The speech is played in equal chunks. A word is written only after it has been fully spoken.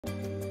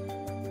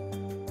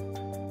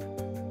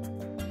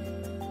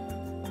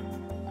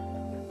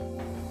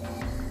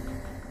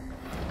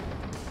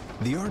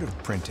The art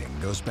of printing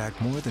goes back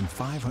more than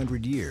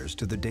 500 years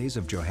to the days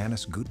of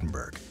Johannes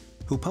Gutenberg,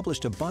 who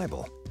published a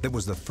Bible that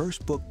was the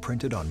first book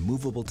printed on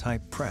movable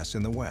type press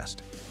in the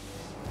West.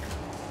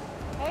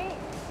 Hey,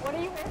 what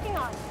are you working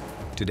on?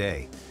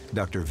 Today,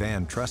 Dr.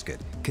 Van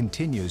Truskett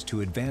continues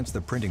to advance the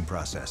printing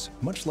process,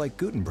 much like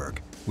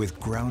Gutenberg, with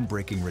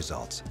groundbreaking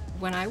results.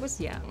 When I was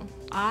young,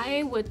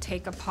 I would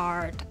take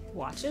apart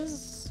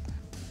watches,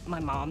 my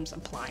mom's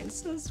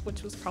appliances,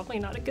 which was probably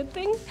not a good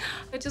thing,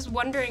 but just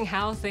wondering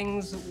how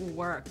things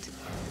worked.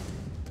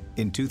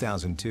 In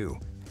 2002,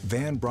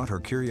 Van brought her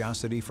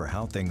curiosity for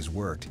how things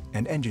worked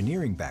and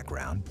engineering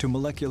background to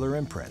molecular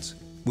imprints,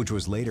 which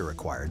was later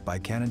acquired by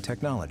Canon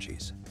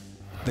Technologies.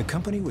 The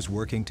company was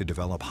working to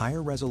develop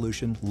higher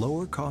resolution,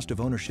 lower cost of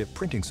ownership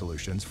printing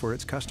solutions for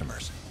its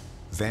customers.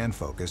 Van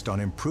focused on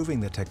improving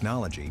the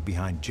technology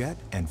behind jet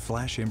and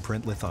flash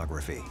imprint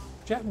lithography.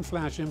 Jet and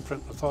flash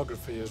imprint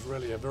lithography is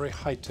really a very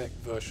high-tech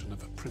version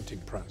of a printing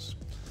press.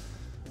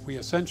 We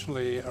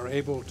essentially are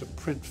able to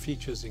print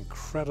features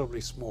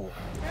incredibly small.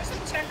 There's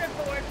some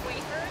checkerboard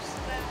wafers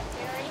that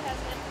Barry has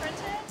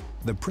imprinted.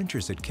 The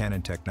printers at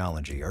Canon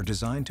Technology are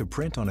designed to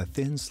print on a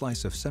thin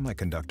slice of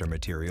semiconductor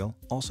material,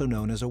 also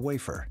known as a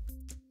wafer.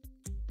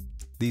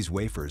 These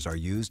wafers are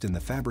used in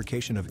the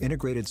fabrication of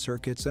integrated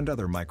circuits and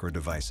other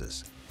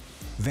micro-devices.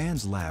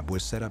 Van's lab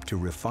was set up to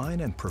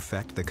refine and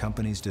perfect the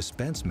company's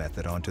dispense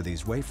method onto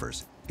these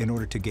wafers in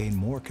order to gain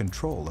more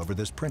control over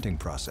this printing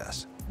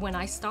process. When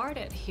I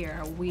started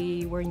here,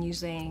 we were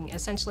using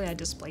essentially a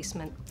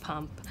displacement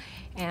pump,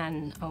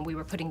 and we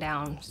were putting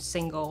down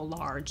single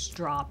large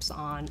drops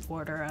on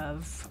order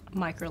of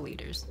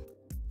microliters.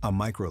 A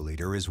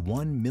microliter is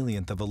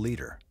 1/1,000,000th of a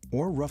liter,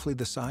 or roughly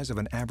the size of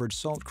an average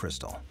salt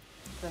crystal.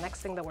 The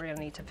next thing that we're going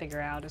to need to figure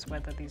out is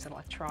whether these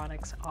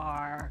electronics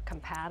are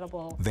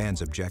compatible.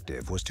 Van's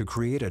objective was to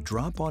create a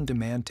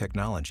drop-on-demand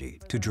technology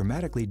to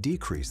dramatically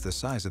decrease the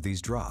size of these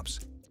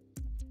drops.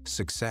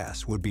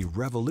 Success would be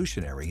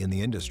revolutionary in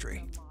the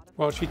industry.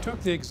 Well, she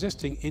took the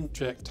existing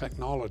inkjet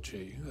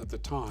technology at the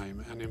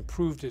time and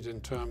improved it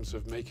in terms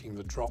of making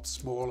the drops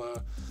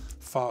smaller,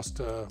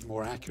 faster,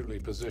 more accurately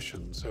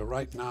positioned. So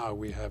right now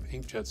we have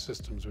inkjet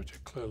systems which are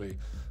clearly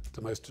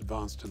the most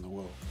advanced in the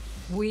world.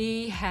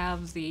 We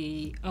have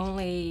the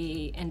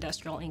only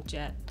industrial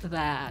inkjet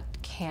that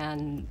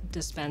can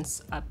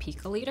dispense a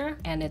picoliter,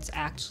 and it's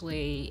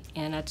actually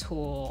in a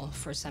tool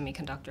for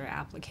semiconductor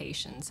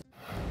applications.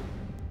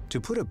 To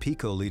put a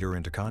picoliter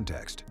into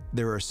context,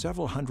 there are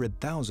several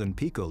 100,000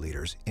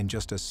 picoliters in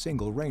just a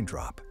single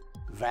raindrop.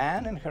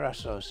 Van and her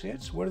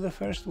associates were the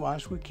first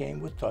ones who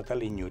came with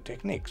totally new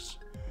techniques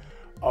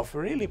of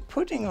really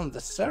putting on the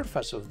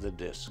surface of the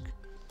disk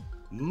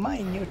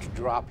minute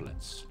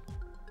droplets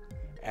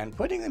and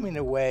putting them in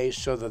a way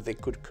so that they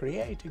could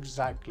create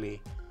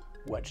exactly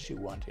what she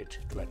wanted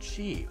to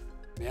achieve.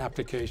 The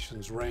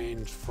applications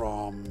range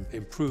from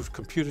improved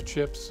computer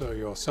chips, so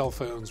your cell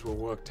phones will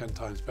work 10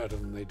 times better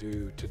than they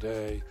do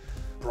today,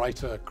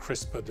 brighter,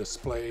 crisper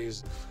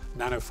displays.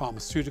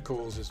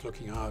 Nanopharmaceuticals is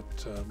looking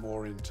out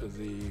more into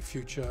the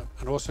future,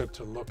 and also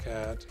to look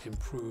at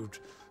improved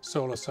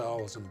solar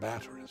cells and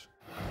batteries.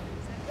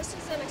 This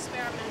is an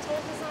experimental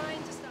design.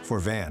 For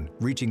Van,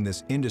 reaching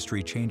this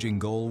industry-changing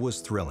goal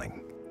was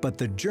thrilling, but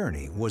the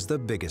journey was the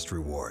biggest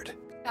reward.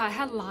 I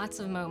had lots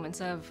of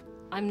moments of,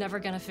 I'm never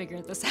going to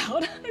figure this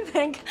out. I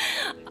think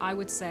I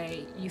would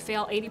say you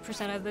fail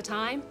 80% of the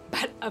time,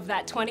 but of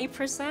that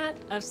 20%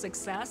 of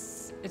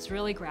success, it's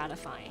really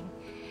gratifying.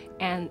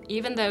 And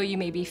even though you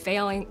may be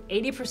failing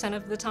 80%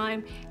 of the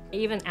time,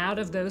 even out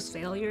of those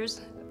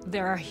failures,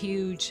 there are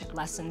huge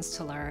lessons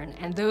to learn.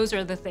 And those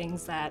are the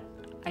things that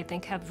I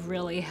think have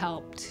really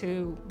helped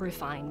to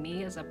refine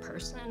me as a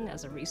person,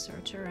 as a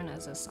researcher, and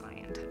as a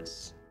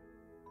scientist.